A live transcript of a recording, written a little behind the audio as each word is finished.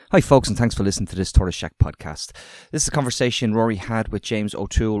Hi folks, and thanks for listening to this Tortoise Shack podcast. This is a conversation Rory had with James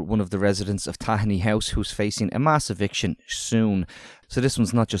O'Toole, one of the residents of Tahani House, who's facing a mass eviction soon. So this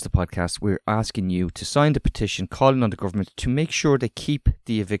one's not just a podcast. We're asking you to sign the petition calling on the government to make sure they keep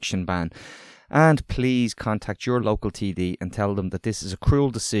the eviction ban. And please contact your local TD and tell them that this is a cruel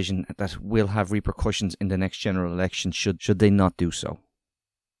decision that will have repercussions in the next general election should they not do so.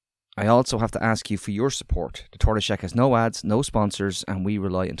 I also have to ask you for your support. The Tortoise Shack has no ads, no sponsors, and we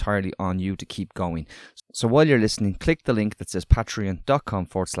rely entirely on you to keep going. So while you're listening, click the link that says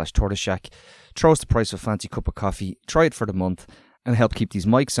patreon.com/Tortoise Shack. Throw us the price of a fancy cup of coffee, try it for the month, and help keep these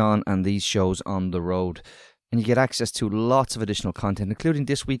mics on and these shows on the road. And you get access to lots of additional content, including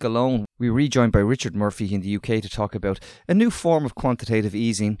this week alone. We're rejoined by Richard Murphy in the UK to talk about a new form of quantitative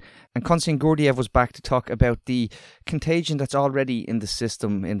easing. And Konstantin Gurdiev was back to talk about the contagion that's already in the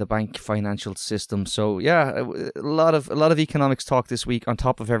system, in the bank financial system. So yeah, a lot of economics talk this week on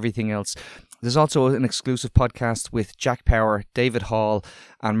top of everything else. There's also an exclusive podcast with Jack Power, David Hall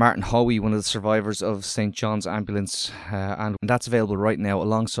and Martin Hoey, one of the survivors of St. John's Ambulance. And that's available right now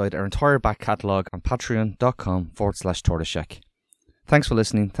alongside our entire back catalogue on patreon.com/Tortoise Shack. Thanks for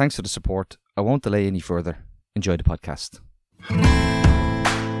listening. Thanks for the support. I won't delay any further. Enjoy the podcast.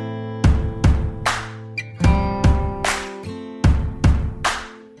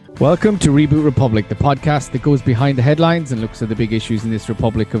 Welcome to Reboot Republic, the podcast that goes behind the headlines and looks at the big issues in this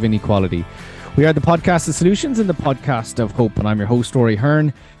republic of inequality. We are the podcast of solutions and the podcast of hope, and I'm your host, Rory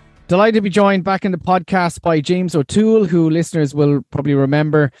Hearn. Delighted to be joined back in the podcast by James O'Toole, who listeners will probably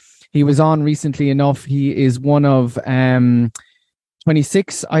remember. He was on recently enough. He is one of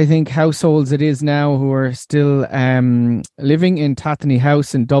 26, I think, households it is now who are still living in Tahani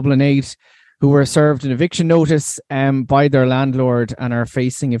House in Dublin 8, who were served an eviction notice by their landlord and are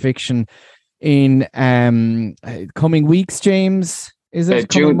facing eviction in coming weeks, James. Is it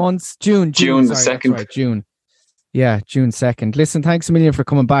coming months? June the 2nd. Right, June. Yeah, June 2nd. Listen, thanks a million for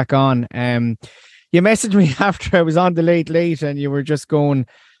coming back on. You messaged me after I was on the late and you were just going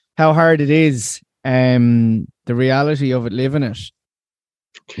how hard it is, the reality of it, living it.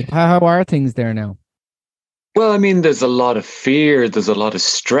 How are things there now? Well, I mean, there's a lot of fear. There's a lot of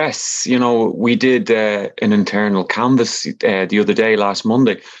stress. You know, we did an internal canvass the other day, last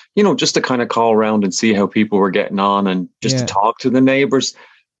Monday, you know, just to kind of call around and see how people were getting on and just to talk to the neighbours.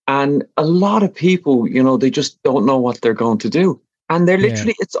 And a lot of people, you know, they just don't know what they're going to do. And they're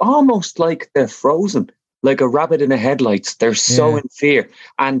literally, it's almost like they're frozen, like a rabbit in the headlights. They're so in fear.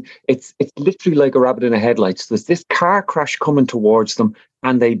 And it's literally like a rabbit in the headlights. There's this car crash coming towards them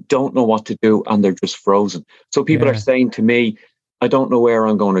and they don't know what to do and they're just frozen. So people are saying to me, I don't know where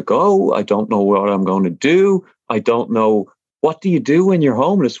I'm going to go. I don't know what I'm going to do. I don't know. What do you do when you're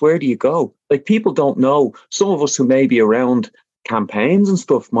homeless? Where do you go? Like, people don't know. Some of us who may be around campaigns and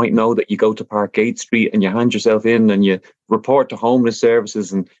stuff might know that you go to Parkgate Street and you hand yourself in and you report to homeless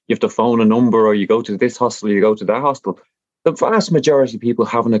services and you have to phone a number, or you go to this hostel, you go to that hostel. The vast majority of people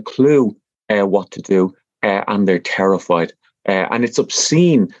haven't a clue what to do and they're terrified. And it's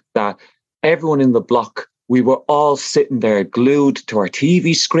obscene that everyone in the block, we were all sitting there glued to our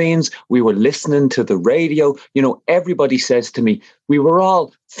TV screens. We were listening to the radio. You know, everybody says to me, we were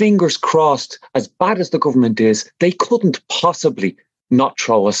all fingers crossed. As bad as the government is, they couldn't possibly not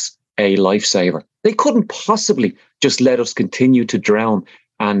throw us a lifesaver. They couldn't possibly just let us continue to drown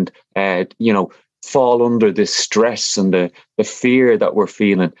and, you know, fall under this stress and the fear that we're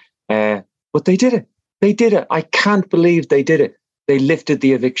feeling. But they did it. They did it. I can't believe they did it. They lifted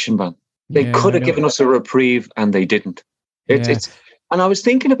the eviction ban. They could have given us a reprieve and they didn't. And I was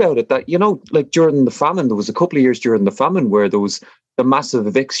thinking about it that, you know, like during the famine, there was a couple of years during the famine where there was the massive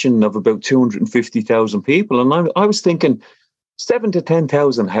eviction of about 250,000 people. And I was thinking 7,000 to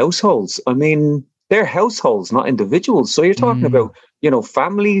 10,000 households. I mean, they're households, not individuals. So you're talking about, you know,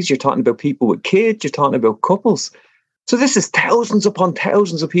 families, you're talking about people with kids, you're talking about couples. So this is thousands upon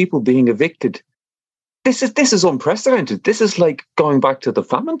thousands of people being evicted. This is unprecedented. This is like going back to the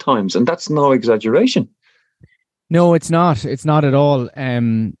famine times, and that's no exaggeration. No, it's not. It's not at all.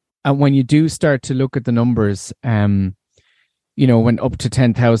 And when you do start to look at the numbers, you know, when up to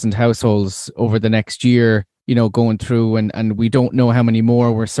 10,000 households over the next year, you know, going through, and we don't know how many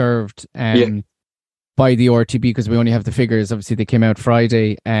more were served by the RTB because we only have the figures. Obviously, they came out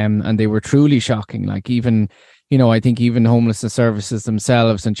Friday, and they were truly shocking. Like, even, you know, I think even homelessness services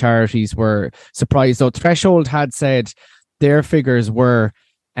themselves and charities were surprised. Though Threshold had said their figures were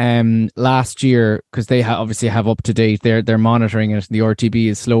last year, because they obviously have up to date, they're monitoring it. The RTB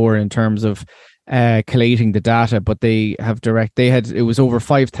is slower in terms of collating the data, but it was over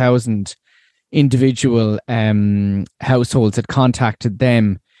 5,000 individual households had contacted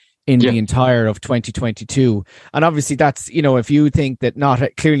them in the entire of 2022. And obviously that's, if you think that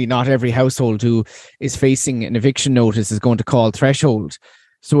not every household who is facing an eviction notice is going to call threshold.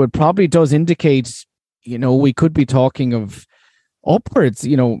 So it probably does indicate, we could be talking of upwards,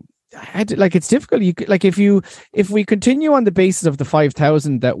 it's difficult. You could, if we continue on the basis of the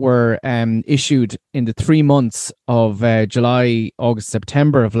 5,000 that were issued in the 3 months of July, August,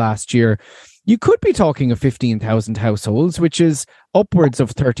 September of last year, you could be talking of 15,000 households, which is upwards of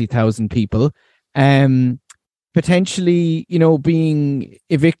 30,000 people, potentially, being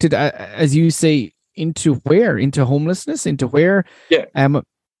evicted, as you say, into where? Into homelessness? Into where? Yeah.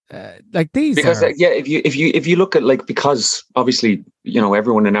 Like these, because if you look at, because obviously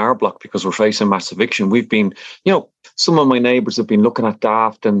everyone in our block, because we're facing mass eviction, we've been, some of my neighbours have been looking at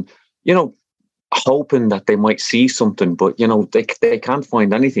Daft and hoping that they might see something, but they can't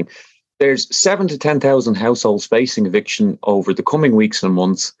find anything. There's 7,000 to 10,000 households facing eviction over the coming weeks and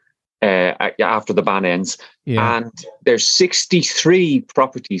months after the ban ends, and there's 63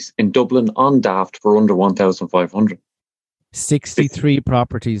 properties in Dublin on Daft for under 1,500. 63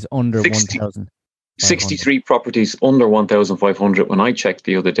 properties under 1,000. 63 properties under 1,500 when I checked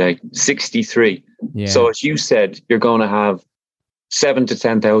the other day. 63. Yeah. So as you said, you're going to have 7,000 to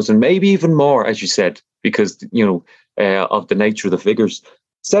 10,000, maybe even more, as you said, because of the nature of the figures.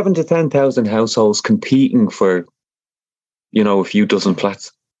 7,000 to 10,000 households competing for a few dozen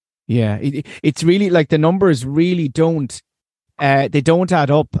flats. Yeah, it's really the numbers really don't they don't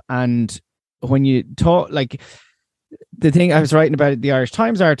add up. And when you talk the thing I was writing about it, the Irish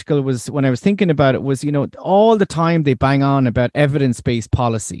Times article, was when I was thinking about it was, all the time they bang on about evidence-based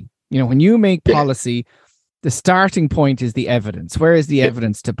policy. When you make policy, the starting point is the evidence. Where is the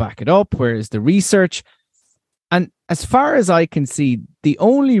evidence to back it up? Where is the research? And as far as I can see, the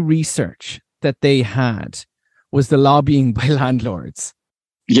only research that they had was the lobbying by landlords.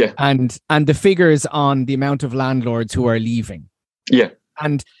 Yeah. And the figures on the amount of landlords who are leaving. Yeah.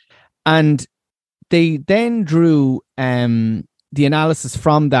 And they then drew the analysis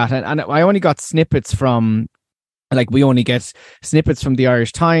from that. And I only got snippets from, we only get snippets from the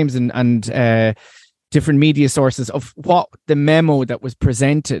Irish Times and different media sources of what the memo that was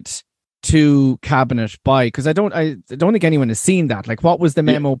presented to Cabinet by, because I don't think anyone has seen that. What was the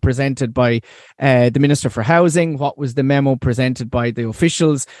memo presented by the Minister for Housing? What was the memo presented by the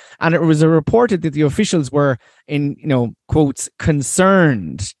officials? And it was reported that the officials were, in quotes,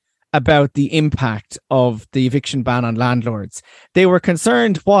 concerned about the impact of the eviction ban on landlords. They were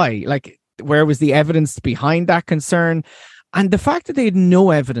concerned. Why? Where was the evidence behind that concern? And the fact that they had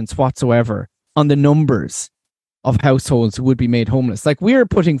no evidence whatsoever on the numbers of households who would be made homeless. We're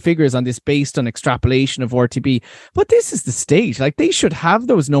putting figures on this based on extrapolation of RTB, but this is the state. They should have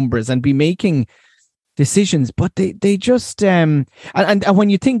those numbers and be making decisions, but they just and when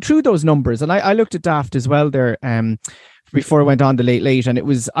you think through those numbers, and I looked at Daft as well there before I went on the late, and it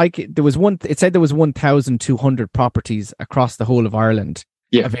said there was 1,200 properties across the whole of Ireland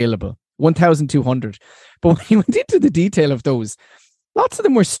available. 1,200. But when you went into the detail of those, lots of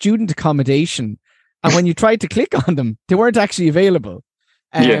them were student accommodation. And when you tried to click on them, they weren't actually available.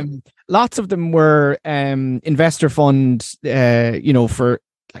 Lots of them were investor fund, for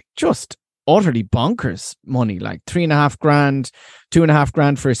just utterly bonkers money, 3.5 grand, 2.5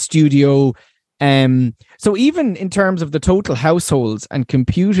 grand for a studio. So even in terms of the total households and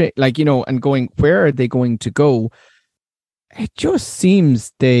computing, and going, where are they going to go? It just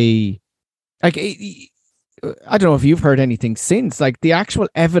seems I don't know if you've heard anything since, the actual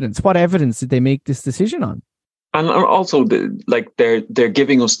evidence. What evidence did they make this decision on? And also, they're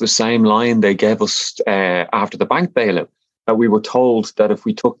giving us the same line they gave us after the bank bailout, that we were told that if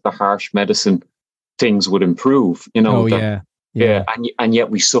we took the harsh medicine, things would improve. And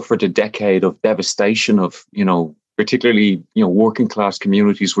yet we suffered a decade of devastation of, particularly, working class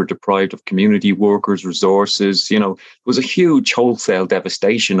communities were deprived of community workers, resources. It was a huge wholesale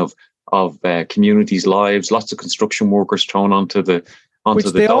devastation of communities' lives. Lots of construction workers thrown onto the which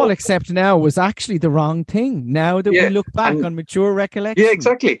they all accept now was actually the wrong thing. Now that we look back on mature recollection. Yeah,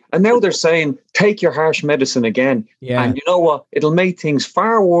 exactly. And now they're saying, take your harsh medicine again. Yeah. And you know what? It'll make things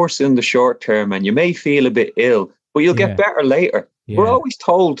far worse in the short term, and you may feel a bit ill, but you'll get better later. Yeah. We're always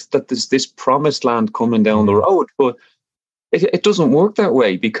told that there's this promised land coming down the road, but it doesn't work that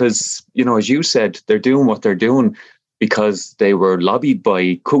way, because, as you said, they're doing what they're doing because they were lobbied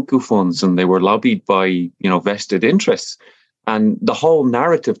by cuckoo funds and they were lobbied by, vested interests. And the whole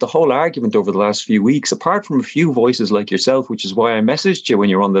narrative, the whole argument over the last few weeks, apart from a few voices like yourself, which is why I messaged you when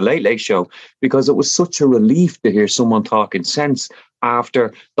you're on the Late Late Show, because it was such a relief to hear someone talking sense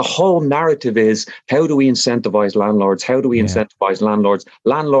after the whole narrative is, how do we incentivize landlords? How do we incentivize landlords?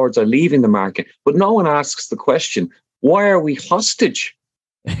 Landlords are leaving the market, but no one asks the question, why are we hostage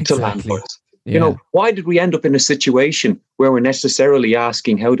to landlords? Yeah. Why did we end up in a situation where we're necessarily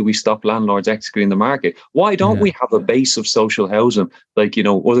asking, how do we stop landlords executing the market? Why don't we have a base of social housing like,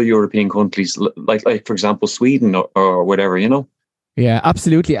 other European countries, like for example, Sweden or whatever, Yeah,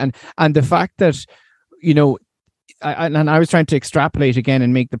 absolutely. And the fact that, I was trying to extrapolate again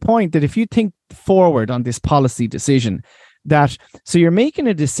and make the point that if you think forward on this policy decision, so you're making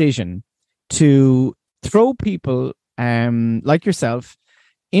a decision to throw people like yourself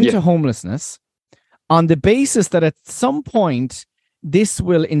into homelessness on the basis that at some point this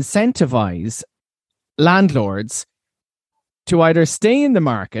will incentivize landlords to either stay in the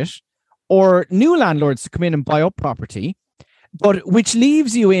market or new landlords to come in and buy up property, but which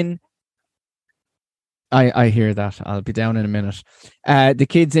leaves you in... I hear that. I'll be down in a minute. The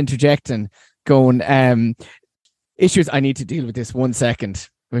kids interjecting, going, issues. I need to deal with this 1 second.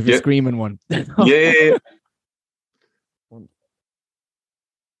 With a screaming one. Yeah.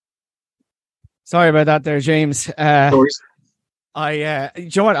 Sorry about that there, James. No worries. You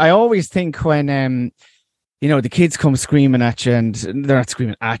know what? I always think when, the kids come screaming at you, and they're not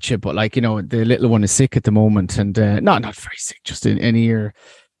screaming at you, but the little one is sick at the moment, and not very sick, just in ear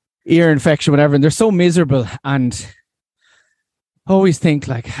infection, whatever. And they're so miserable, and always think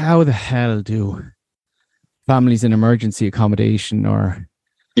how the hell do families in emergency accommodation or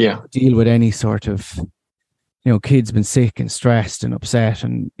deal with any sort of, kids been sick and stressed and upset,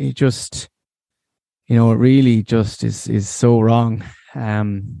 and it just... it really just is so wrong.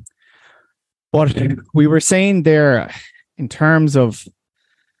 What we were saying there in terms of,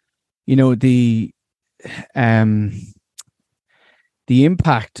 the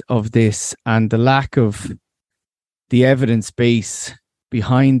impact of this and the lack of the evidence base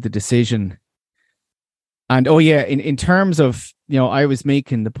behind the decision. And, in terms of, I was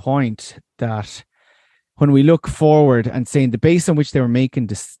making the point that when we look forward and saying the base on which they were making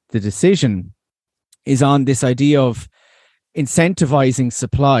the decision is on this idea of incentivizing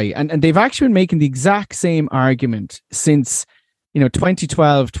supply. And they've actually been making the exact same argument since,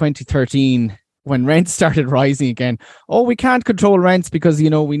 2012, 2013, when rents started rising again. Oh, we can't control rents because,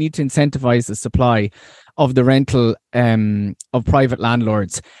 we need to incentivize the supply of the rental of private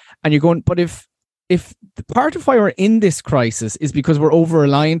landlords. And you're going, but if the part of why we're in this crisis is because we're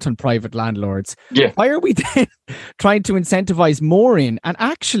over-reliant on private landlords, why are we then trying to incentivize more in and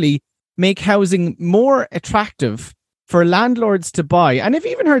actually make housing more attractive for landlords to buy? And I've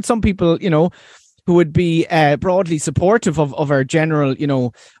even heard some people, who would be broadly supportive of our general,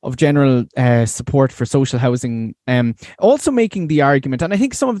 support for social housing, also making the argument. And I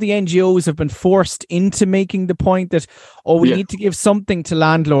think some of the NGOs have been forced into making the point that, we need to give something to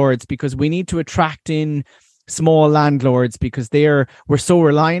landlords because we need to attract in small landlords because we're so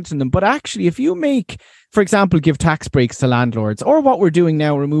reliant on them. But actually, if you make, for example, give tax breaks to landlords, or what we're doing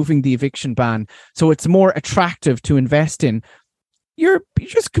now, removing the eviction ban, so it's more attractive to invest in, you're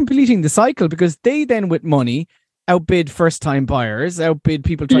just completing the cycle, because they then with money outbid first-time buyers, outbid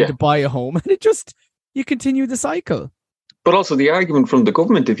people trying to buy a home, and you continue the cycle. But also the argument from the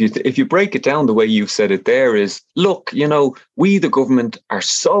government, if you break it down the way you've said it there, is, look, we, the government, are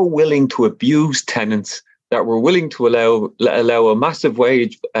so willing to abuse tenants that we're willing to allow a massive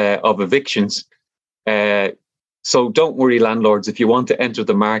wave of evictions. So don't worry, landlords. If you want to enter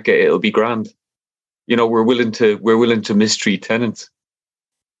the market, it'll be grand. We're willing to mistreat tenants.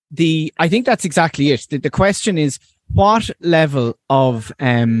 I think that's exactly it. The question is, what level of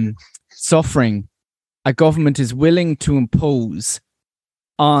suffering a government is willing to impose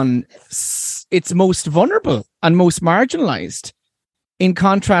on its most vulnerable and most marginalized, in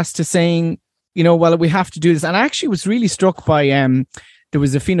contrast to saying, well, we have to do this. And I actually was really struck by there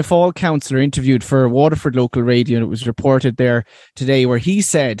was a Fianna Fáil councillor interviewed for Waterford local radio, and it was reported there today, where he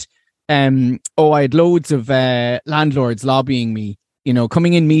said, I had loads of landlords lobbying me,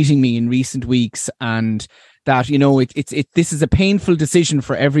 coming in, meeting me in recent weeks, and that, this is a painful decision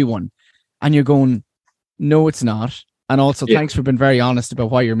for everyone. And you're going, no, it's not. And also, thanks for being very honest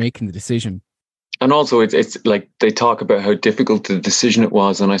about why you're making the decision. And also, it's like they talk about how difficult the decision it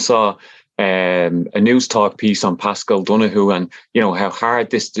was. And I saw a news talk piece on Pascal Donoghue and, how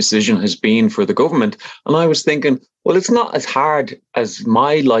hard this decision has been for the government. And I was thinking, Well, it's not as hard as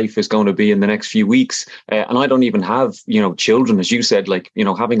my life is going to be in the next few weeks. And I don't even have, children, as you said, like,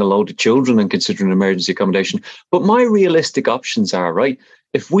 having a load of children and considering emergency accommodation. But my realistic options are, right,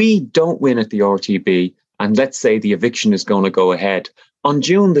 if we don't win at the RTB and let's say the eviction is going to go ahead, on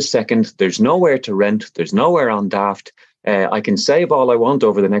June the 2nd, there's nowhere to rent, there's nowhere on Daft. I can save all I want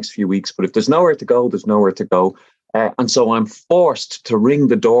over the next few weeks, but if there's nowhere to go, there's nowhere to go. And so I'm forced to ring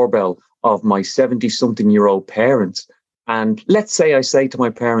the doorbell of my 70-something-year-old parents. And let's say I say to my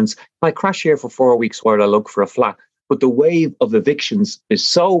parents, I crash here for 4 weeks while I look for a flat. But the wave of evictions is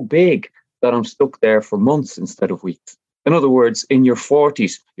so big that I'm stuck there for months instead of weeks. In other words, in your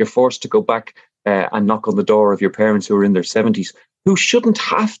 40s, you're forced to go back and knock on the door of your parents who are in their 70s, who shouldn't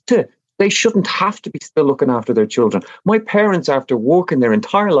have to. They shouldn't have to be still looking after their children. My parents, after working their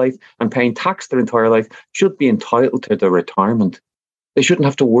entire life and paying tax their entire life, should be entitled to their retirement. They shouldn't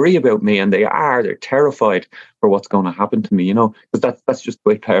have to worry about me, and they're terrified for what's going to happen to me, because that's just the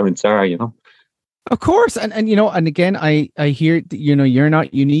way parents are, Of course. And and again, I hear that, you're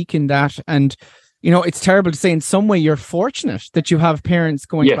not unique in that. And, it's terrible to say, in some way you're fortunate that you have parents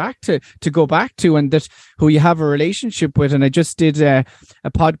going back to go back to, and that who you have a relationship with. And I just did a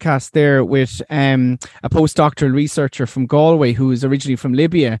podcast there with a postdoctoral researcher from Galway who is originally from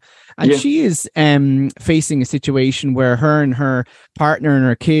Libya. And she is facing a situation where her and her partner and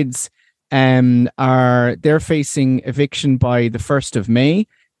her kids they're facing eviction by the 1st of May.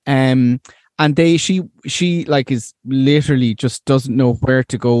 And she like is literally just doesn't know where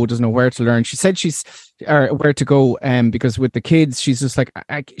to go, doesn't know where to learn. She said where to go because with the kids, she's just like,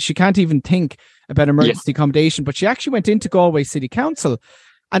 she can't even think about emergency accommodation. But she actually went into Galway City Council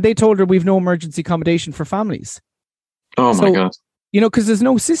and they told her we've no emergency accommodation for families. Oh my God. Because there's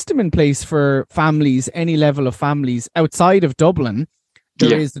no system in place for families, any level of families outside of Dublin.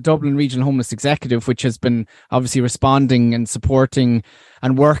 There is the Dublin Regional Homeless Executive, which has been obviously responding and supporting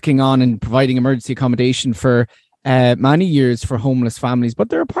and working on and providing emergency accommodation for many years for homeless families. But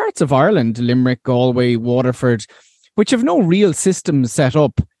there are parts of Ireland, Limerick, Galway, Waterford, which have no real systems set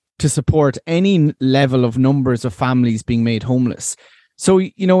up to support any level of numbers of families being made homeless. So,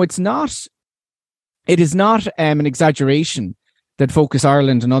 it is not an exaggeration that Focus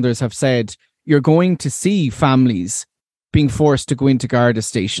Ireland and others have said you're going to see families being forced to go into Garda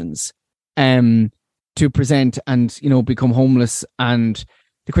stations to present and, become homeless. And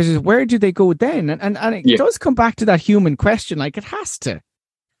the question is, where do they go then? And it does come back to that human question. Like, it has to.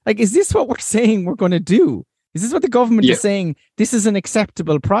 Like, is this what we're saying we're going to do? Is this what the government is saying? This is an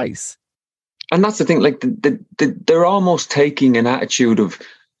acceptable price. And that's the thing. Like, they're almost taking an attitude of,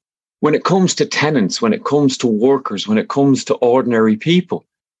 when it comes to tenants, when it comes to workers, when it comes to ordinary people,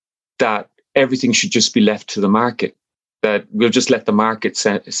 that everything should just be left to the market. That we'll just let the market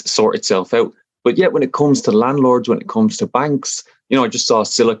sort itself out. But yet when it comes to landlords, when it comes to banks, I just saw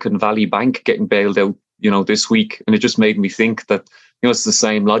Silicon Valley Bank getting bailed out, this week. And it just made me think that, it's the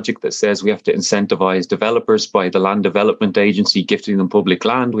same logic that says we have to incentivize developers by the Land Development Agency gifting them public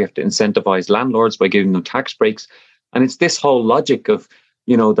land. We have to incentivize landlords by giving them tax breaks. And it's this whole logic of,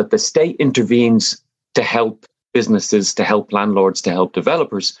 that the state intervenes to help businesses, to help landlords, to help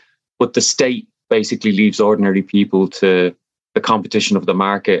developers, but the state basically leaves ordinary people to the competition of the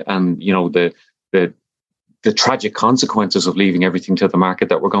market and, the tragic consequences of leaving everything to the market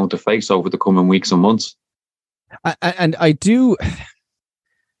that we're going to face over the coming weeks and months. And I do,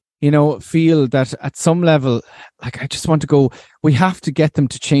 feel that at some level, like, I just want to go, we have to get them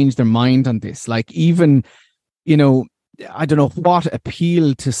to change their mind on this. Like, even, I don't know what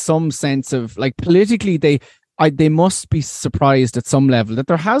appeal to some sense of, like, politically, they must be surprised at some level that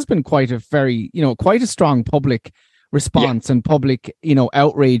there has been quite a strong public response and public,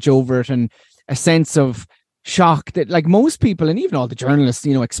 outrage over it, and a sense of shock that, like, most people and even all the journalists,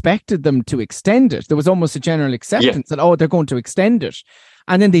 expected them to extend it. There was almost a general acceptance that, they're going to extend it.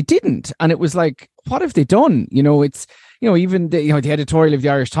 And then they didn't. And it was like, what have they done? It's, even the editorial of the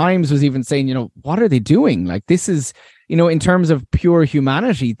Irish Times was even saying, what are they doing? Like, this is, in terms of pure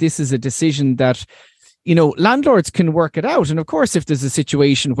humanity, this is a decision that, landlords can work it out. And of course, if there's a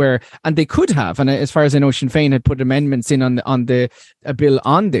situation where, and they could have, and as far as I know, Sinn Féin had put amendments in on the bill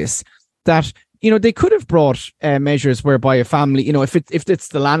on this, that, they could have brought measures whereby a family, if it's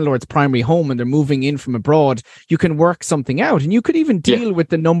the landlord's primary home and they're moving in from abroad, you can work something out. And you could even deal with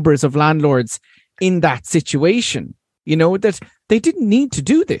the numbers of landlords in that situation, that they didn't need to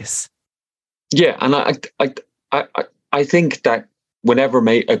do this. Yeah. And I think that whenever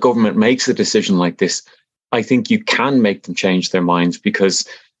a government makes a decision like this, I think you can make them change their minds, because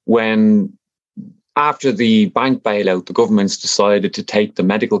when, after the bank bailout, the government's decided to take the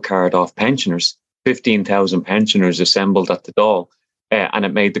medical card off pensioners, 15,000 pensioners assembled at the Dáil, and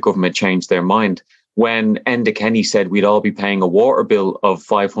it made the government change their mind. When Enda Kenny said we'd all be paying a water bill of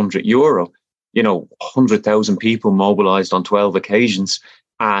 €500, 100,000 people mobilised on 12 occasions,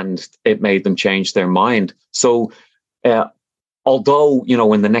 and it made them change their mind. So, although,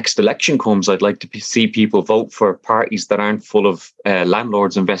 when the next election comes, I'd like to see people vote for parties that aren't full of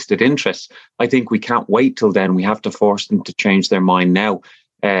landlords' invested interests, I think we can't wait till then. We have to force them to change their mind now.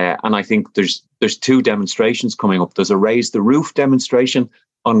 And I think there's two demonstrations coming up. There's a Raise the Roof demonstration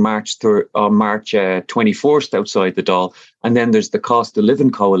on March 21st outside the Dáil. And then there's the Cost of Living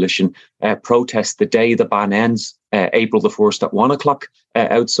Coalition protest the day the ban ends, April the 1st at 1:00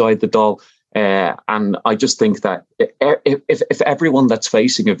 outside the Dáil. And I just think that if everyone that's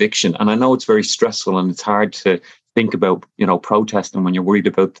facing eviction, and I know it's very stressful and it's hard to think about, protesting when you're worried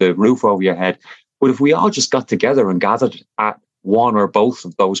about the roof over your head, but if we all just got together and gathered at one or both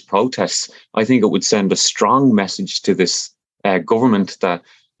of those protests, I think it would send a strong message to this government that,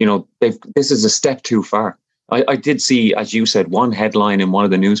 this is a step too far. I did see, as you said, one headline in one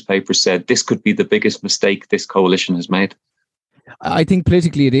of the newspapers said this could be the biggest mistake this coalition has made. I think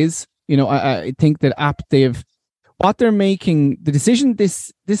politically it is. I think that what they're making, the decision,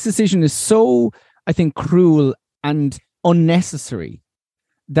 this decision is so, I think, cruel and unnecessary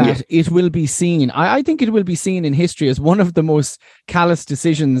that it will be seen. I think it will be seen in history as one of the most callous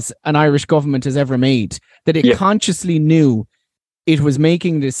decisions an Irish government has ever made, that it consciously knew it was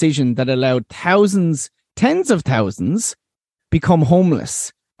making a decision that allowed thousands, tens of thousands, become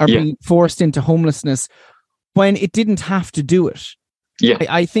homeless or be forced into homelessness when it didn't have to do it. Yeah,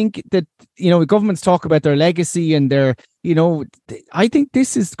 I think that, governments talk about their legacy and their, I think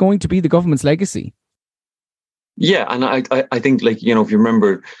this is going to be the government's legacy. Yeah, and I think, if you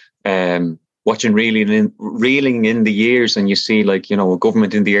remember watching Reeling in the Years, and you see, a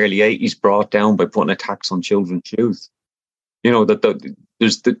government in the early 80s brought down by putting a tax on children's shoes.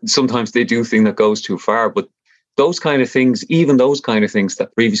 Sometimes they do things that goes too far, but those kind of things, even those kind of things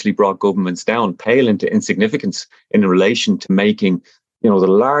that previously brought governments down, pale into insignificance in relation to making, the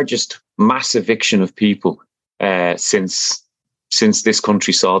largest mass eviction of people since this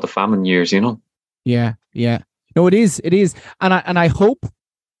country saw the famine years. Yeah. No, it is, and I hope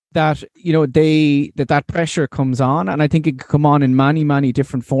that that pressure comes on, and I think it could come on in many, many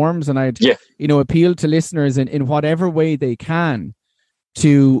different forms. And I'd appeal to listeners in whatever way they can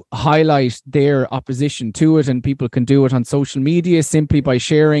to highlight their opposition to it, and people can do it on social media simply by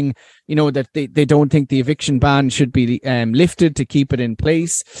sharing, that they don't think the eviction ban should be lifted, to keep it in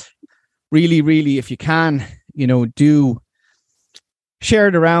place. Really, really, if you can, do share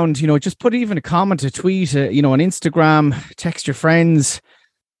it around. Just put even a comment, a tweet, on Instagram, text your friends,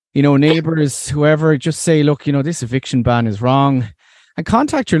 neighbors, whoever. Just say, look, this eviction ban is wrong, and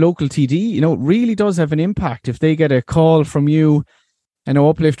contact your local TD. It really does have an impact if they get a call from you. I know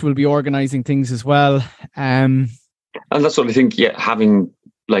Uplift will be organising things as well. And that's what I think, having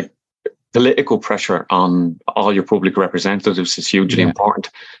political pressure on all your public representatives is hugely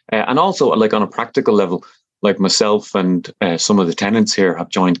important. And also, on a practical level, myself and some of the tenants here have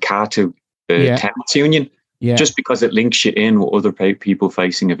joined CATU, the tenants union, just because it links you in with other people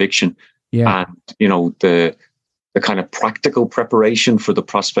facing eviction. And, the kind of practical preparation for the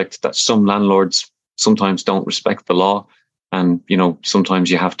prospect that some landlords sometimes don't respect the law. And,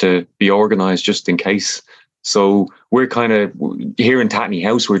 sometimes you have to be organised just in case. So we're kind of, here in Tatney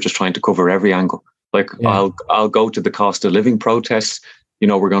House, we're just trying to cover every angle. I'll go to the cost of living protests.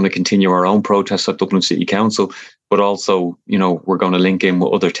 We're going to continue our own protests at Dublin City Council, but also, we're going to link in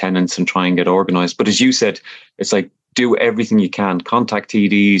with other tenants and try and get organised. But as you said, it's do everything you can. Contact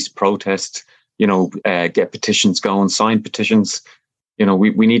TDs, protest, get petitions going, sign petitions.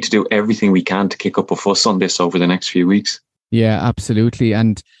 We need to do everything we can to kick up a fuss on this over the next few weeks. Yeah, absolutely.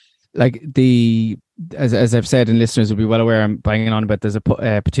 And as I've said, and listeners will be well aware, I'm banging on about, there's a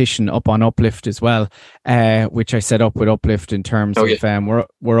petition up on Uplift as well, which I set up with Uplift in terms of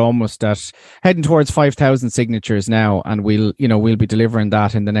we're almost at heading towards 5,000 signatures now, and we'll be delivering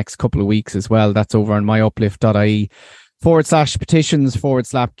that in the next couple of weeks as well. That's over on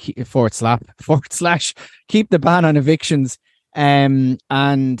myuplift.ie/petitions / keep the ban on evictions.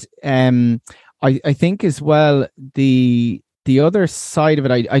 I think as well, the other side of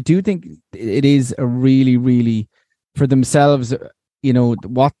it, I do think it is a really, really, for themselves,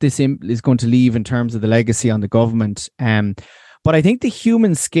 what this is going to leave in terms of the legacy on the government. But I think the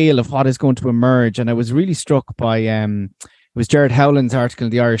human scale of what is going to emerge, and I was really struck by, it was Jared Howland's article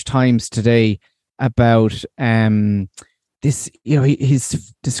in the Irish Times today about this,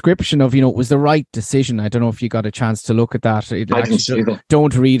 his description of, it was the right decision. I don't know if you got a chance to look at that. I didn't see that.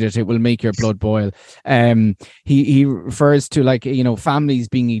 Don't read it. It will make your blood boil. He refers to, like, families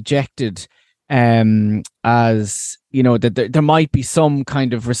being ejected as, that there might be some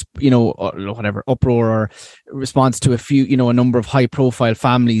kind of, whatever uproar or response to a number of high profile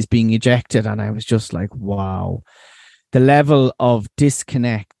families being ejected. And I was just like, wow, the level of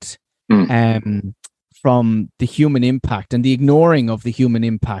disconnect from the human impact and the ignoring of the human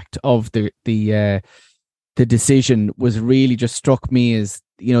impact of the decision was really just struck me as,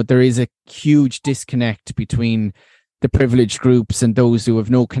 there is a huge disconnect between the privileged groups and those who have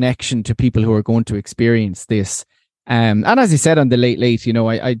no connection to people who are going to experience this. And as I said on the late,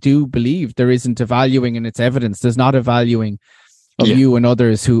 I do believe there isn't a valuing, and it's evidence. There's not a valuing of you and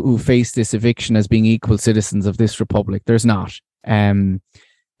others who face this eviction as being equal citizens of this republic. There's not.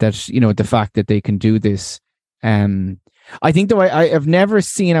 That, the fact that they can do this. I think, though, I have never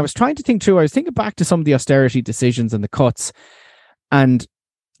seen, I was trying to think through, I was thinking back to some of the austerity decisions and the cuts, and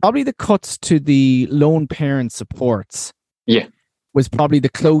probably the cuts to the lone parent supports was probably the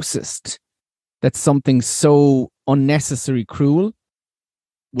closest that something so unnecessary cruel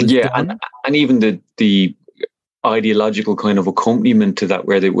was done. And even the ideological kind of accompaniment to that,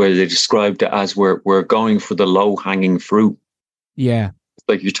 where they described it as we're going for the low hanging fruit. Yeah.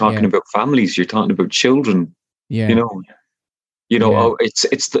 Like, you're talking about families, you're talking about children. Yeah. Oh,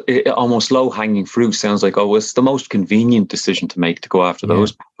 it's almost low hanging fruit sounds like, it's the most convenient decision to make, to go after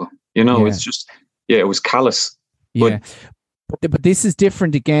those people. It's just, it was callous. Yeah. But this is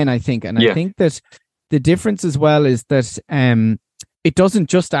different again, I think. And I think that the difference as well is that it doesn't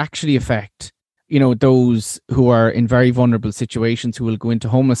just actually affect, those who are in very vulnerable situations who will go into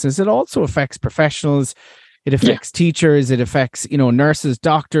homelessness. It also affects professionals. It affects teachers. It affects, nurses,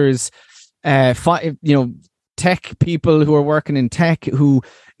 doctors, tech people who are working in tech who,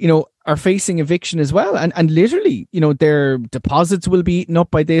 are facing eviction as well. And literally, their deposits will be eaten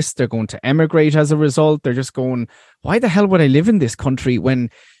up by this. They're going to emigrate as a result. They're just going, why the hell would I live in this country when,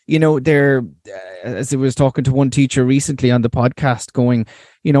 they're, as I was talking to one teacher recently on the podcast, going,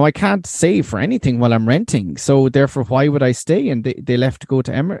 I can't save for anything while I'm renting. So therefore, why would I stay? And they left to go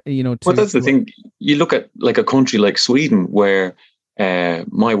to Well, that's the thing. You look at like a country like Sweden, where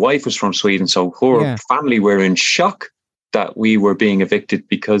my wife was from Sweden, so her family were in shock that we were being evicted,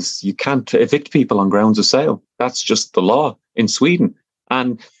 because you can't evict people on grounds of sale. That's just the law in Sweden.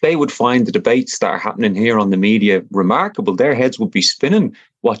 And they would find the debates that are happening here on the media remarkable. Their heads would be spinning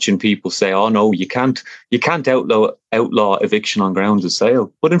watching people say, "Oh no, you can't outlaw eviction on grounds of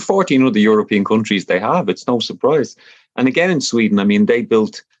sale." But in 14 other European countries, they have. It's no surprise. And again, in Sweden, I mean, they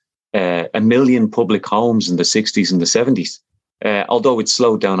built 1 million public homes in the 60s and the 70s. Although it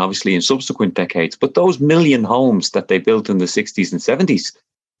slowed down, obviously, in subsequent decades. But those 1 million homes that they built in the 60s and 70s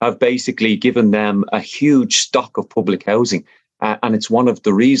have basically given them a huge stock of public housing. And it's one of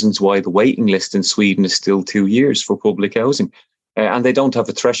the reasons why the waiting list in Sweden is still 2 years for public housing. And they don't have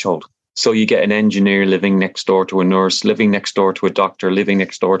a threshold. So you get an engineer living next door to a nurse, living next door to a doctor, living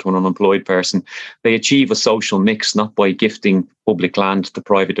next door to an unemployed person. They achieve a social mix, not by gifting public land to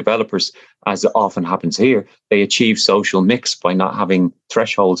private developers, as it often happens here. They achieve social mix by not having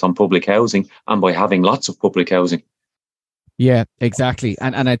thresholds on public housing and by having lots of public housing. Yeah, exactly.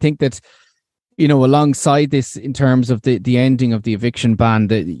 And I think that, alongside this, in terms of the ending of the eviction ban,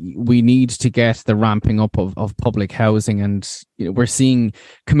 that we need to get the ramping up of public housing. And we're seeing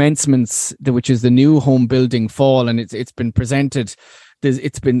commencements, which is the new home building fall, and it's been presented.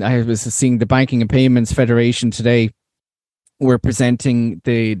 I was seeing the Banking and Payments Federation today were presenting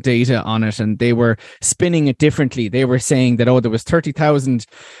the data on it, and they were spinning it differently. They were saying that, there was 30,000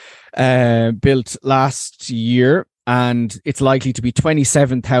 built last year, and it's likely to be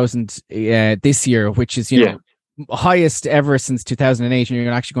 27,000 this year, which is, highest ever since 2008. And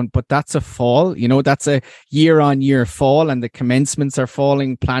you're actually going, but that's a fall, that's a year-on-year fall, and the commencements are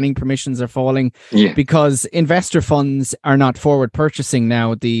falling, planning permissions are falling, because investor funds are not forward purchasing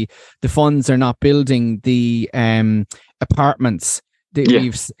now. The funds are not building the apartments.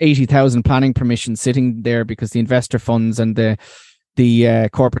 We've 80,000 planning permissions sitting there because the investor funds and the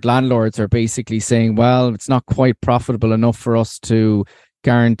corporate landlords are basically saying, well, it's not quite profitable enough for us to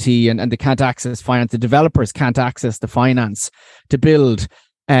guarantee, and they can't access finance. The developers can't access the finance to build.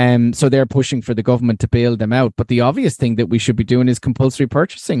 So they're pushing for the government to bail them out. But the obvious thing that we should be doing is compulsory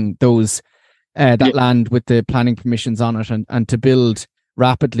purchasing those that land with the planning permissions on it, and to build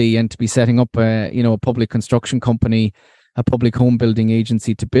rapidly, and to be setting up a public construction company, a public home building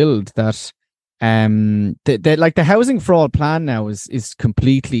agency to build that. The housing for all plan now is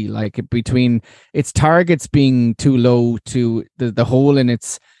completely like between its targets being too low to the hole in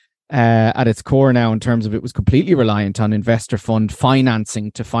its at its core now in terms of it was completely reliant on investor fund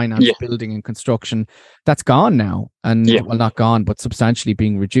financing to finance building and construction. That's gone now, and well, not gone, but substantially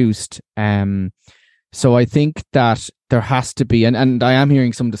being reduced. So I think that there has to be, and I am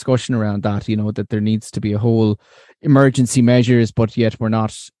hearing some discussion around that, that there needs to be a whole emergency measures, but yet we're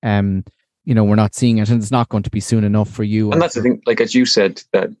not, we're not seeing it, and it's not going to be soon enough for you. And that's the thing, like as you said,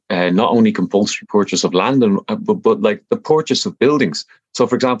 that not only compulsory purchase of land, but like the purchase of buildings. So,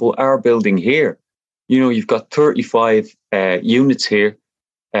 for example, our building here, you've got 35 units here.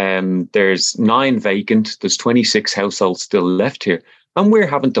 There's 9 vacant. There's 26 households still left here. And we're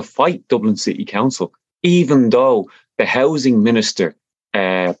having to fight Dublin City Council, even though the housing minister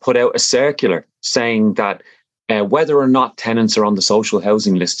put out a circular saying that whether or not tenants are on the social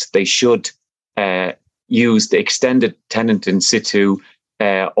housing list, they should use the extended tenant in situ,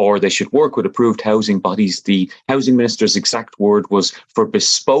 or they should work with approved housing bodies. The housing minister's exact word was for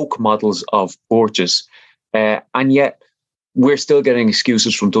bespoke models of purchase. And yet we're still getting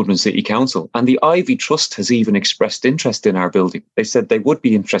excuses from Dublin City Council. And the Ivy Trust has even expressed interest in our building. They said they would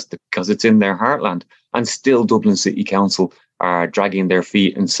be interested because it's in their heartland. And still Dublin City Council are dragging their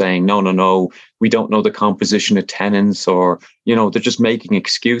feet and saying, no, we don't know the composition of tenants, or, they're just making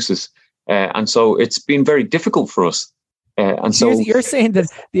excuses. And so it's been very difficult for us. And so you're saying that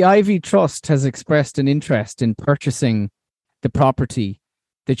the Ivy Trust has expressed an interest in purchasing the property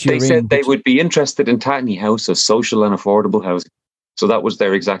that you're in. They said they would be interested in Tatney House as social and affordable housing. So that was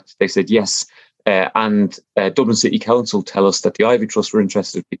their exact, they said yes. And Dublin City Council tell us that the Ivy Trust were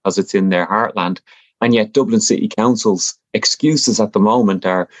interested because it's in their heartland. And yet Dublin City Council's excuses at the moment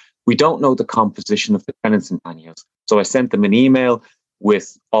are, we don't know the composition of the tenants in Tatney House. So I sent them an email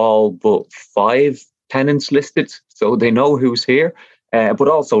with all but 5 tenants listed, so they know who's here. But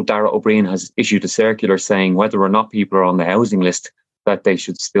also Dara O'Brien has issued a circular saying whether or not people are on the housing list, that they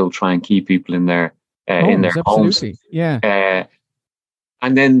should still try and keep people in their homes. Yeah.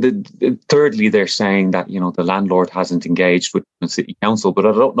 And then thirdly, they're saying that, the landlord hasn't engaged with the City Council, but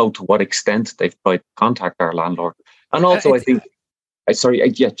I don't know to what extent they've tried to contact our landlord. And also, I think,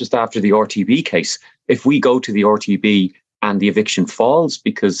 just after the RTB case, if we go to the RTB and the eviction falls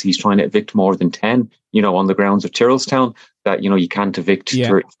because he's trying to evict more than 10, on the grounds of Tyrrellstown, that, you can't evict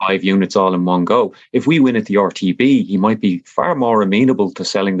 35 units all in one go. If we win at the RTB, he might be far more amenable to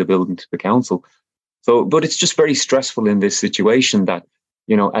selling the building to the council. So, but it's just very stressful in this situation that,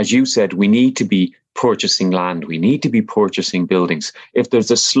 as you said, we need to be purchasing land. We need to be purchasing buildings. If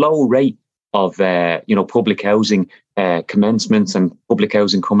there's a slow rate of, public housing commencements and public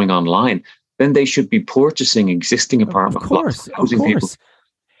housing coming online, then they should be purchasing existing apartment blocks. Of course.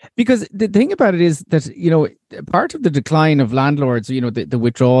 Because the thing about it is that, part of the decline of landlords, the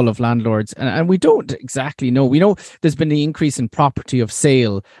withdrawal of landlords, and we don't exactly know. We know there's been the increase in property of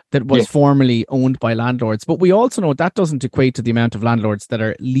sale that was formerly owned by landlords, but we also know that doesn't equate to the amount of landlords that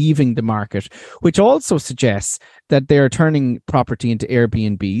are leaving the market, which also suggests that they're turning property into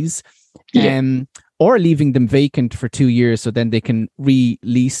Airbnbs. Or leaving them vacant for 2 years so then they can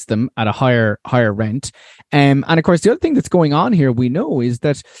release them at a higher rent. And of course, the other thing that's going on here, we know, is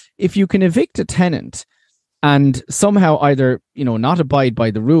that if you can evict a tenant and somehow either, not abide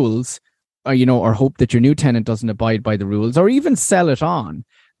by the rules, or hope that your new tenant doesn't abide by the rules, or even sell it on,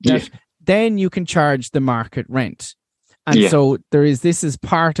 then you can charge the market rent. And so this is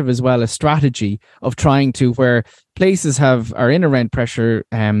part of as well a strategy of trying to, where places are in a rent pressure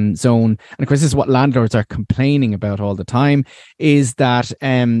zone. And of course, this is what landlords are complaining about all the time, is that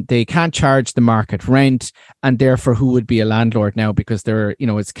they can't charge the market rent, and therefore who would be a landlord now, because they're,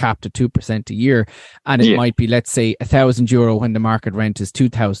 it's capped at 2% a year. And it might be, let's say, €1,000 when the market rent is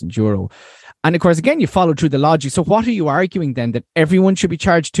 €2,000. And of course, again, you follow through the logic. So what are you arguing then? That everyone should be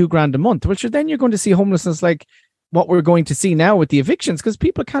charged $2,000 a month? Well, sure, then you're going to see homelessness like what we're going to see now with the evictions, because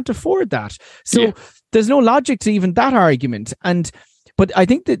people can't afford that. So there's no logic to even that argument. But I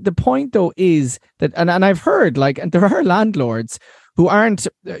think that the point though is that, and I've heard and there are landlords who aren't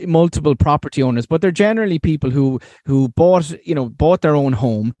multiple property owners, but they're generally people who bought their own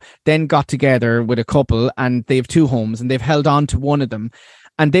home, then got together with a couple and they have 2 homes and they've held on to one of them,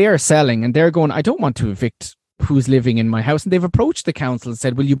 and they are selling and they're going, I don't want to evict who's living in my house. And they've approached the council and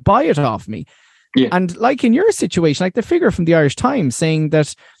said, will you buy it off me? And like in your situation, like the figure from the Irish Times saying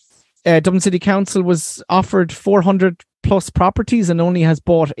that Dublin City Council was offered 400 plus properties and only has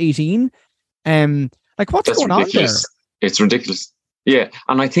bought 18. What's going ridiculous. On there? It's ridiculous. Yeah,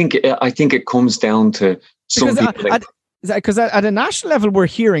 and I think it comes down to some people. because at a national level, we're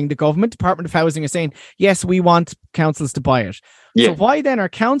hearing the government, Department of Housing, are saying, yes, we want councils to buy it. Yeah. So why then are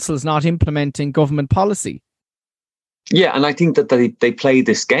councils not implementing government policy? Yeah, and I think that they play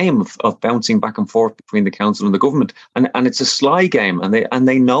this game of bouncing back and forth between the council and the government, and it's a sly game, and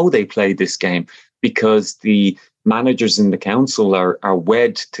they know they play this game because the managers in the council are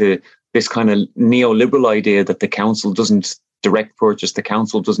wed to this kind of neoliberal idea that the council doesn't direct purchase, the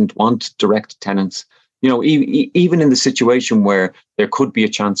council doesn't want direct tenants. You know, even in the situation where there could be a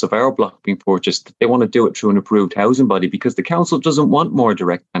chance of our block being purchased, they want to do it through an approved housing body because the council doesn't want more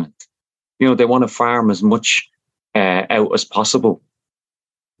direct tenants. You know, they want to farm as much out as possible.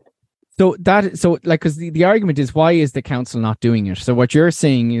 So because the argument is, why is the council not doing it? So what you're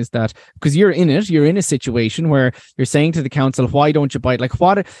saying is that because you're in a situation where you're saying to the council, why don't you buy it? Like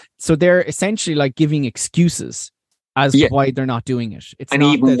what? So they're essentially like giving excuses as to why they're not doing it. It's and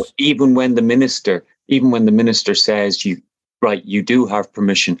even when the minister says you do have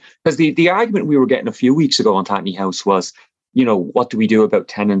permission, because the argument we were getting a few weeks ago on Tatney House was, you know, what do we do about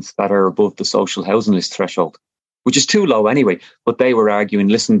tenants that are above the social housing list threshold, which is too low anyway. But they were arguing,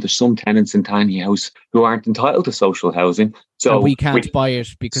 listen, there's some tenants in Tiny House who aren't entitled to social housing. So we can't buy it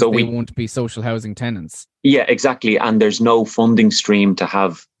because they won't be social housing tenants. Yeah, exactly. And there's no funding stream to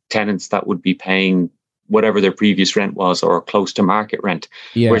have tenants that would be paying whatever their previous rent was or close to market rent.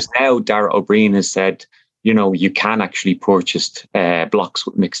 Yeah. Whereas now Dara O'Brien has said, you know, you can actually purchase blocks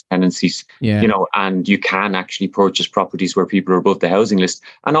with mixed tenancies, you know, and you can actually purchase properties where people are above the housing list.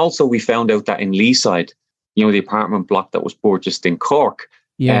 And also we found out that in Leaside, you know, the apartment block that was purchased in Cork,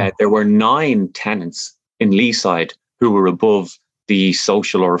 there were 9 tenants in Leaside who were above the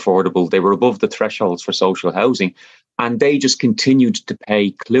social or affordable. They were above the thresholds for social housing. And they just continued to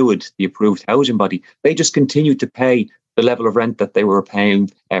pay Clúid, the approved housing body. They just continued to pay the level of rent that they were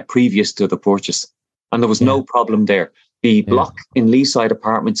paying previous to the purchase. And there was no problem there. The block in Leaside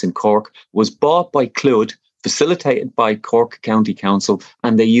Apartments in Cork was bought by Clúid, facilitated by Cork County Council,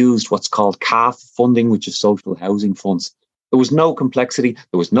 and they used what's called CAF funding, which is social housing funds. There was no complexity,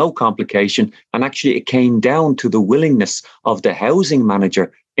 there was no complication, and actually it came down to the willingness of the housing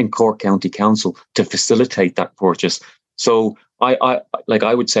manager in Cork County Council to facilitate that purchase. So I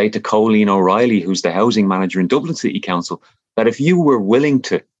would say to Colleen O'Reilly, who's the housing manager in Dublin City Council, that if you were willing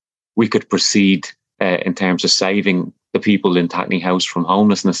to, we could proceed in terms of saving the people in Tatney House from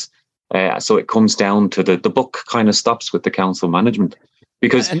homelessness. So it comes down to the buck kind of stops with the council management,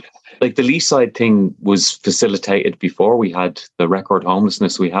 because like the Leaside thing was facilitated before we had the record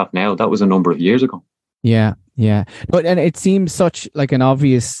homelessness we have now. That was a number of years ago. Yeah. But it seems such like an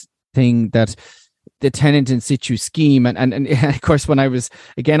obvious thing that the tenant in situ scheme and of course when I was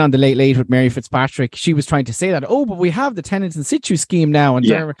again on the late with Mary Fitzpatrick, she was trying to say that, but we have the tenant in situ scheme now, and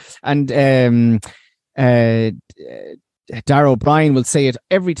Dara O'Brien will say it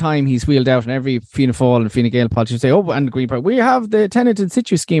every time he's wheeled out, and every Fianna Fáil and Fine Gael politician say, and the Green Party, we have the tenant in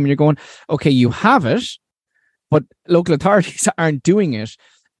situ scheme, and you're going, okay, you have it, but local authorities aren't doing it.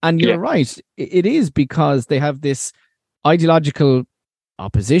 And you're right, it is because they have this ideological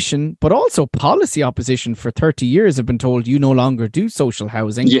opposition, but also policy opposition. For 30 years have been told you no longer do social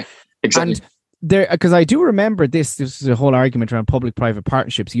housing. Yeah, exactly. And there, because I do remember this is a whole argument around public-private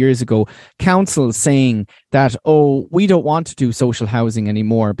partnerships years ago, councils saying that, we don't want to do social housing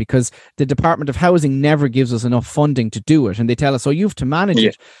anymore because the Department of Housing never gives us enough funding to do it. And they tell us, you have to manage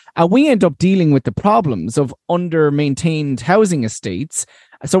it. And we end up dealing with the problems of under-maintained housing estates.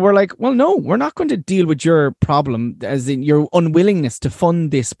 So we're like, well, no, we're not going to deal with your problem, as in your unwillingness to fund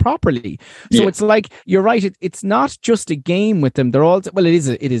this properly. So it's like, you're right. It's not just a game with them. They're all, well, it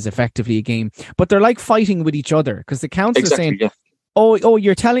is effectively a game, but they're like fighting with each other, because the council is saying,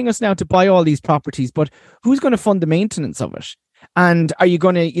 you're telling us now to buy all these properties, but who's going to fund the maintenance of it? And are you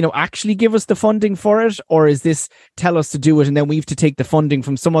going to, actually give us the funding for it? Or is this tell us to do it and then we have to take the funding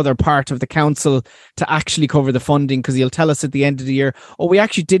from some other part of the council to actually cover the funding? Because you'll tell us at the end of the year, we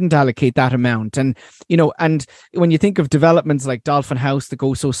actually didn't allocate that amount. And, and when you think of developments like Dolphin House that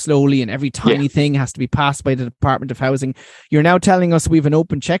go so slowly and every tiny thing has to be passed by the Department of Housing, you're now telling us we have an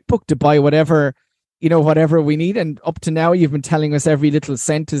open checkbook to buy whatever we need. And up to now, you've been telling us every little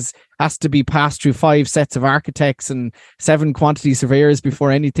cent has to be passed through 5 sets of architects and 7 quantity surveyors before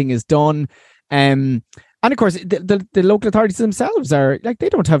anything is done. And of course, the local authorities themselves are like, they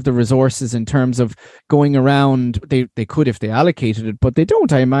don't have the resources in terms of going around. They could if they allocated it, but they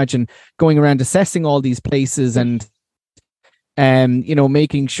don't, I imagine, going around assessing all these places and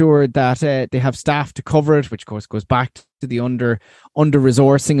making sure that they have staff to cover it, which of course goes back to the under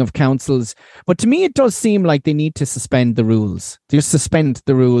resourcing of councils. But to me, it does seem like they need to suspend the rules. Just suspend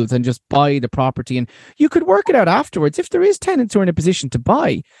the rules and just buy the property, and you could work it out afterwards. If there is tenants who are in a position to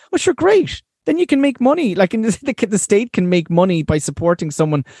buy, well, sure, great. Then you can make money. Like the state can make money by supporting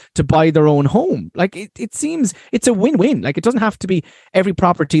someone to buy their own home. Like it seems it's a win-win. Like it doesn't have to be every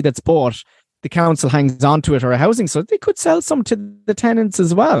property that's bought, the council hangs on to it, or a housing. So they could sell some to the tenants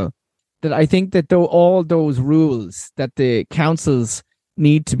as well. That I think that though all those rules that the councils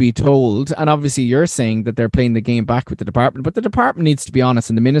need to be told, and obviously you're saying that they're playing the game back with the department, but the department needs to be honest,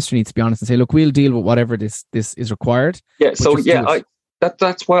 and the ministry needs to be honest and say, look, we'll deal with whatever this is required. Yeah. So yeah,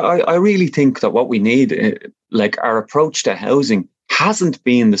 that's why I really think that what we need, like our approach to housing, hasn't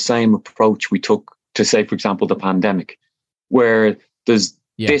been the same approach we took to, say, for example, the pandemic, where there's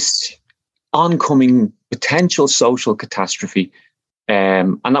this oncoming potential social catastrophe.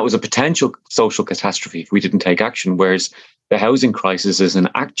 And that was a potential social catastrophe if we didn't take action, whereas the housing crisis is an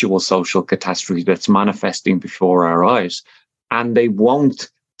actual social catastrophe that's manifesting before our eyes. And they won't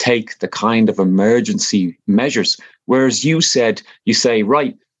take the kind of emergency measures. Whereas you say,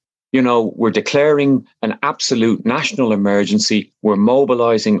 right, we're declaring an absolute national emergency. We're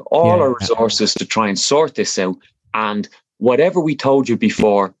mobilizing all our resources to try and sort this out. And whatever we told you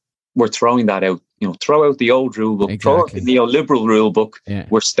before, we're throwing that out. Throw out the old rule book, throw out the neoliberal rule book. Yeah.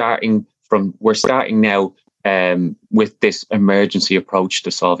 We're starting now with this emergency approach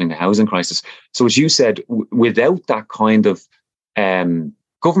to solving the housing crisis. So as you said, without that kind of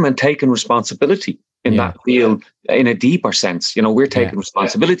government taking responsibility in that field, in a deeper sense, we're taking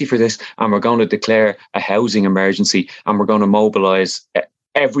responsibility for this, and we're going to declare a housing emergency, and we're going to mobilize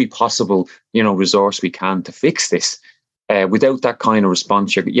every possible, resource we can to fix this. Without that kind of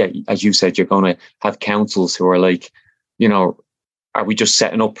response, as you said, you're going to have councils who are like, are we just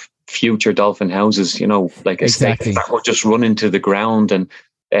setting up future dolphin houses? Like estates that were just run into the ground, and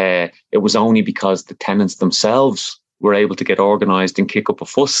it was only because the tenants themselves were able to get organised and kick up a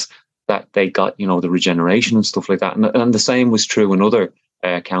fuss that they got, the regeneration and stuff like that. And the same was true in other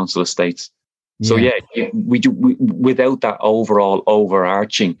council estates. So we without that overall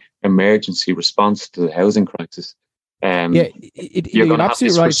overarching emergency response to the housing crisis. You're going to have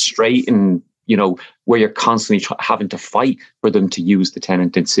this frustrating, where you're constantly having to fight for them to use the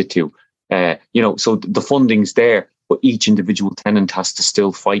tenant in situ. So the funding's there, but each individual tenant has to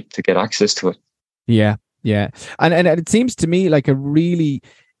still fight to get access to it. Yeah. And it seems to me like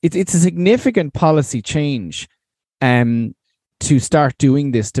it's a significant policy change to start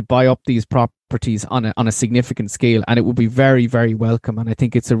doing this, to buy up these properties on a significant scale. And it will be very, very welcome. And I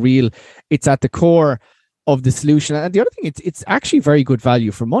think it's at the core of the solution. And the other thing, it's actually very good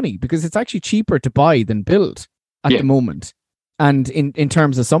value for money, because it's actually cheaper to buy than build at the moment. And in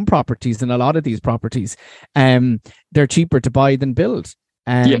terms of some properties, and a lot of these properties, they're cheaper to buy than build.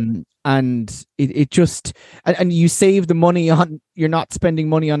 And it just, and you save the money on, you're not spending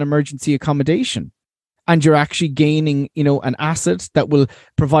money on emergency accommodation, and you're actually gaining, an asset that will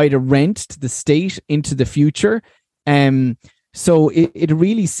provide a rent to the state into the future. So it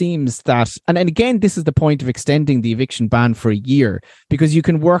really seems that, and again, this is the point of extending the eviction ban for a year, because you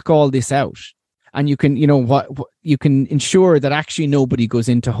can work all this out, and you can, you can ensure that actually nobody goes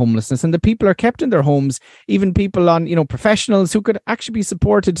into homelessness, and the people are kept in their homes, even people on, professionals who could actually be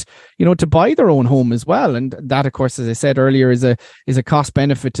supported, to buy their own home as well. And that, of course, as I said earlier, is a cost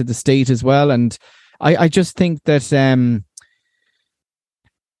benefit to the state as well. And I just think that,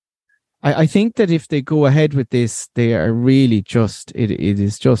 I think that if they go ahead with this, they are really just, it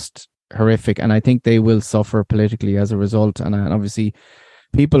is just horrific. And I think they will suffer politically as a result. And obviously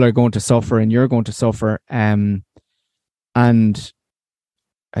people are going to suffer, and you're going to suffer. And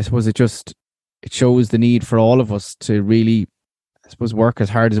I suppose it shows the need for all of us to really, I suppose, work as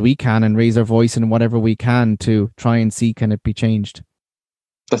hard as we can and raise our voice in whatever we can to try and see, can it be changed?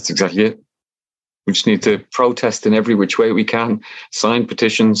 That's exactly it. We just need to protest in every which way we can, sign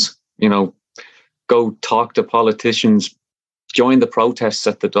petitions, go talk to politicians, join the protests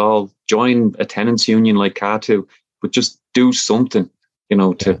at the Dáil, join a tenants union like CATU, but just do something,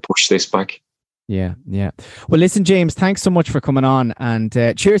 to push this back. Yeah. Well, listen, James, thanks so much for coming on, and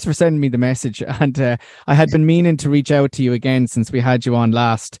cheers for sending me the message. And I had been meaning to reach out to you again since we had you on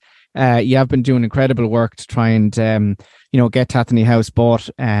last. You have been doing incredible work to try and, get Tathany House bought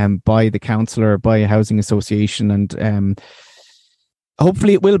by the councillor, by a housing association, and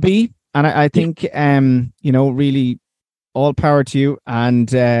hopefully it will be. And I think, really all power to you and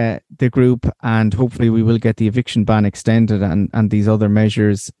the group, and hopefully we will get the eviction ban extended and these other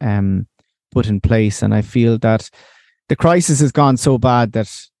measures put in place. And I feel that the crisis has gone so bad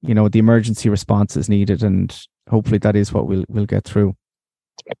that, you know, the emergency response is needed, and hopefully that is what we'll get through.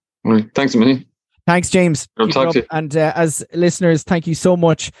 All right. Thanks, Minnie. Thanks, James. I'll talk to you. And as listeners, thank you so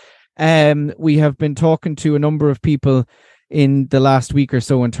much. We have been talking to a number of people in the last week or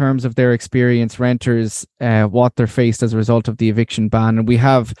so in terms of their experience, renters, what they're faced as a result of the eviction ban. And we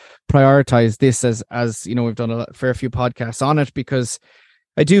have prioritized this as you know, we've done a fair few podcasts on it, because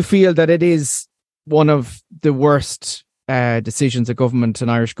I do feel that it is one of the worst decisions an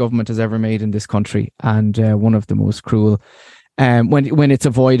Irish government has ever made in this country, and one of the most cruel when it's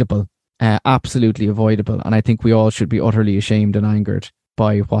avoidable, absolutely avoidable. And I think we all should be utterly ashamed and angered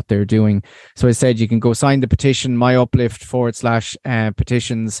by what they're doing. So I said you can go sign the petition,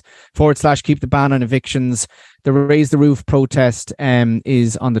 myuplift/petitions/ keep the ban on evictions. The Raise the Roof protest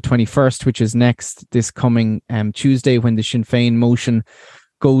is on the 21st, which is this coming Tuesday, when the Sinn Féin motion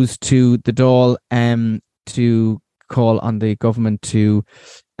goes to the Dáil to call on the government to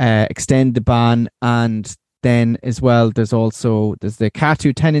extend the ban. And then as well, there's the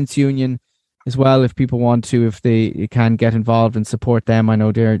CATU Tenants Union as well, if people want to, if they can get involved and support them. I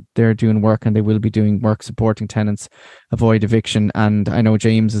know they're doing work, and they will be doing work supporting tenants avoid eviction. And I know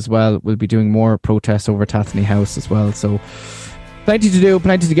James as well will be doing more protests over Tathany House as well. So plenty to do,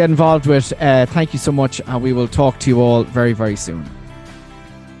 plenty to get involved with. Thank you so much, and we will talk to you all very, very soon.